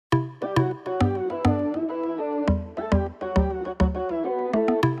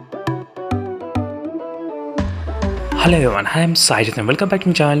Hello everyone, I am Saichaitanya. Welcome back to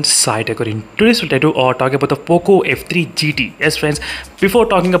my channel Saichaitanya. In today's video, talk about the Poco F3 GT. Yes friends, before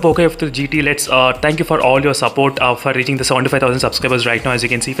talking about Poco F3 GT, let's thank you for all your support for reaching the 75,000 subscribers right now, as you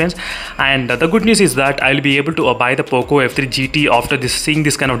can see friends. And the good news is that I'll be able to buy the Poco F3 GT after seeing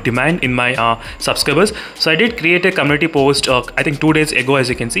this kind of demand in my subscribers. So I did create a community post I think 2 days ago. As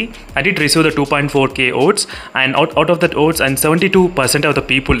you can see, I did receive the 2.4k votes, and out of that votes, and 72% of the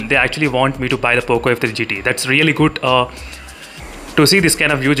people, they actually want me to buy the Poco F3 GT. That's really good to see this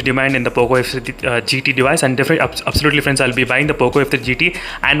kind of huge demand in the Poco F3 GT device. And definitely, absolutely friends, I'll be buying the Poco F3 GT.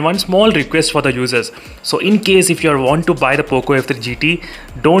 And one small request for the users: so in case if you want to buy the Poco F3 GT,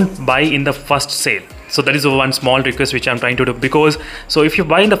 don't buy in the first sale. So that is one small request which I'm trying to do, because so if you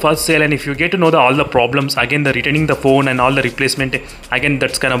buy in the first sale and if you get to know all the problems, again the returning the phone and all the replacement, again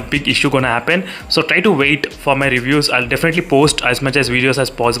that's kind of big issue gonna happen. So try to wait for my reviews. I'll definitely post as much as videos as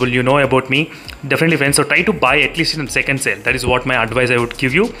possible. You know about me, definitely friends. So try to buy at least in the second sale. That is what my advice I would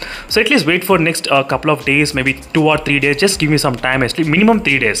give you. So at least wait for next couple of days, maybe 2 or 3 days. Just give me some time, at least minimum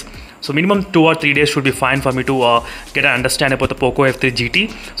 3 days. So minimum 2 or 3 days should be fine for me to get an understanding about the Poco F3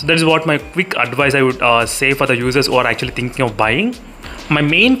 GT. So that is what my quick advice I would say for the users who are actually thinking of buying. My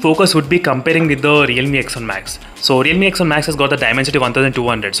main focus would be comparing with the Realme X1 Max. So Realme X1 Max has got the dimensity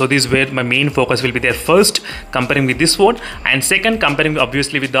 1200. So this is where my main focus will be there. First, comparing with this phone, and second, comparing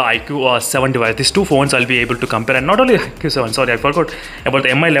obviously with the IQOO 7 device. These two phones I'll be able to compare, and not only IQOO 7. Sorry, I forgot about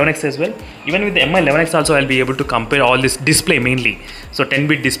the MI 11X as well. Even with the MI 11X also, I'll be able to compare all this display mainly. So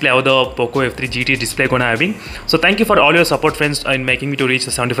 10-bit display, how the Poco F3 GT display gonna having. So thank you for all your support, friends, in making me to reach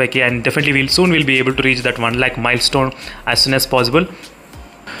the 75k, and definitely we'll be able to reach that 1 lakh milestone as soon as possible.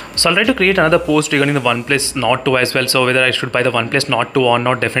 So I'll try to create another post regarding the OnePlus Nord 2 as well. So whether I should buy the OnePlus Nord 2 or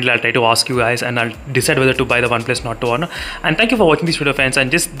not, definitely I'll try to ask you guys, and I'll decide whether to buy the OnePlus Nord 2 or not. And thank you for watching this video, friends.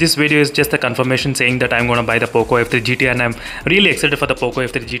 And this video is just a confirmation saying that I'm gonna buy the Poco F3 GT, and I'm really excited for the Poco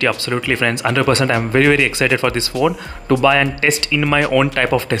F3 GT. Absolutely, friends, 100%. I'm very excited for this phone to buy and test in my own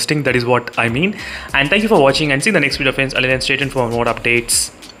type of testing. That is what I mean. And thank you for watching, and see you in the next video, friends. I'll stay tuned for more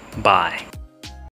updates. Bye.